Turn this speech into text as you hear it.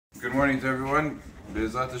Good morning to everyone.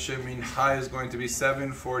 Be'ezrat Hashem, Mincha is going to be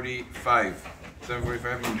 7:45.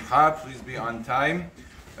 7:45 Mincha, please be on time.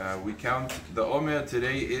 We count the Omer.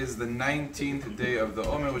 Today is the 19th day of the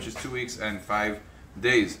Omer, which is 2 weeks and 5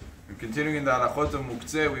 days. And continuing in the halachot of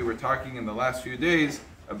Muktze, we were talking in the last few days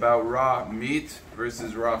about raw meat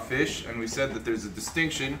versus raw fish, and we said that there's a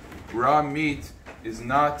distinction. Raw meat is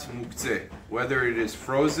not Muktze. Whether it is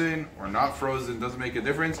frozen or not frozen doesn't make a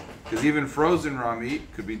difference, because even frozen raw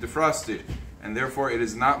meat could be defrosted, and therefore it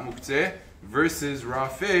is not Muktze. Versus raw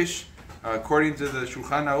fish, according to the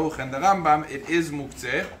Shulchan Aruch and the Rambam, it is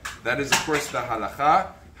Muktze. That is, of course, the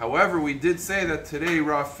halacha. However, we did say that today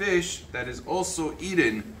raw fish that is also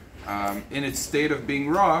eaten in its state of being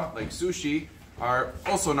raw, like sushi, are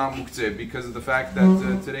also not Muktze because of the fact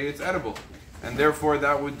that today it's edible, and therefore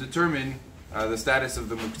that would determine the status of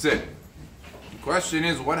the Muktze. The question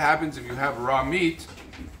is, what happens if you have raw meat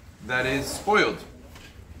that is spoiled?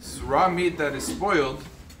 So raw meat that is spoiled,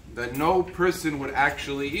 that no person would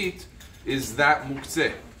actually eat, is that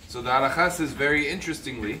Muktze. So the halakha says very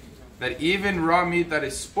interestingly that even raw meat that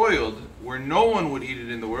is spoiled, where no one would eat it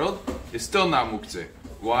in the world, is still not Muktze.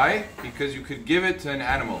 Why? Because you could give it to an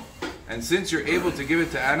animal. And since you're able to give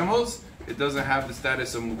it to animals, it doesn't have the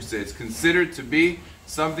status of Muktze. It's considered to be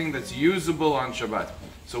something that's usable on Shabbat.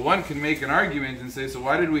 So one can make an argument and say, so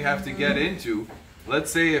why did we have to get into,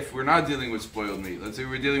 let's say if we're not dealing with spoiled meat, let's say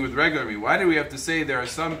we're dealing with regular meat, why do we have to say there are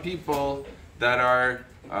some people that are,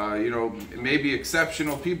 maybe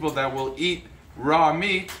exceptional people that will eat raw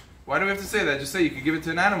meat? Why do we have to say that? Just say you could give it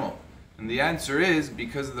to an animal. And the answer is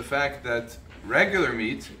because of the fact that regular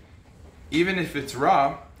meat, even if it's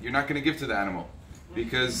raw, you're not going to give to the animal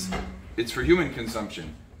because it's for human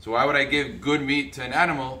consumption. So why would I give good meat to an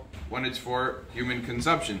animal when it's for human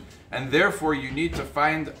consumption? And therefore you need to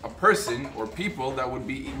find a person or people that would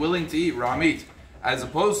be willing to eat raw meat, as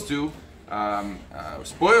opposed to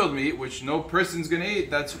spoiled meat, which no person's going to eat.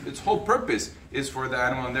 That's its whole purpose is for the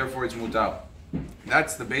animal, and therefore it's mutar.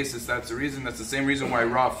 That's the basis, that's the reason, that's the same reason why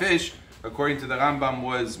raw fish, according to the Rambam,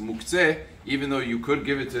 was Muktze, even though you could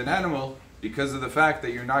give it to an animal, because of the fact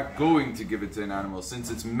that you're not going to give it to an animal, since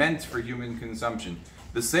it's meant for human consumption.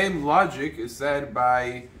 The same logic is said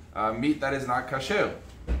by meat that is not kosher.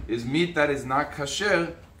 Is meat that is not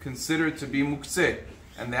kosher considered to be Muktze?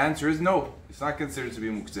 And the answer is no, it's not considered to be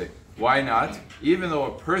Muktze. Why not? Even though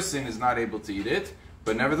a person is not able to eat it,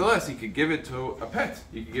 but nevertheless he could give it to a pet,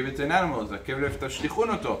 you could give it to an animal.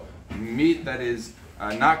 Meat that is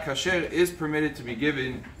not kosher is permitted to be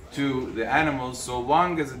given to the animals, so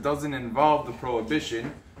long as it doesn't involve the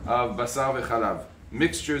prohibition of basar v'chalav.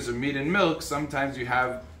 Mixtures of meat and milk, sometimes you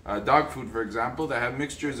have dog food, for example, that have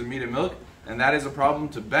mixtures of meat and milk, and that is a problem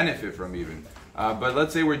to benefit from even. But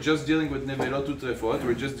let's say we're just dealing with neverot utrefot,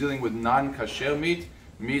 we're just dealing with non-kasher meat,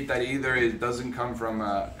 meat that either doesn't come from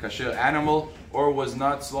a kasher animal or was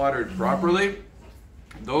not slaughtered properly.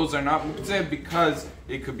 Those are not Muktze because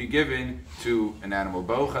it could be given to an animal.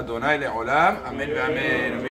 Baruch Adonai le'olam. Amen ve'amen.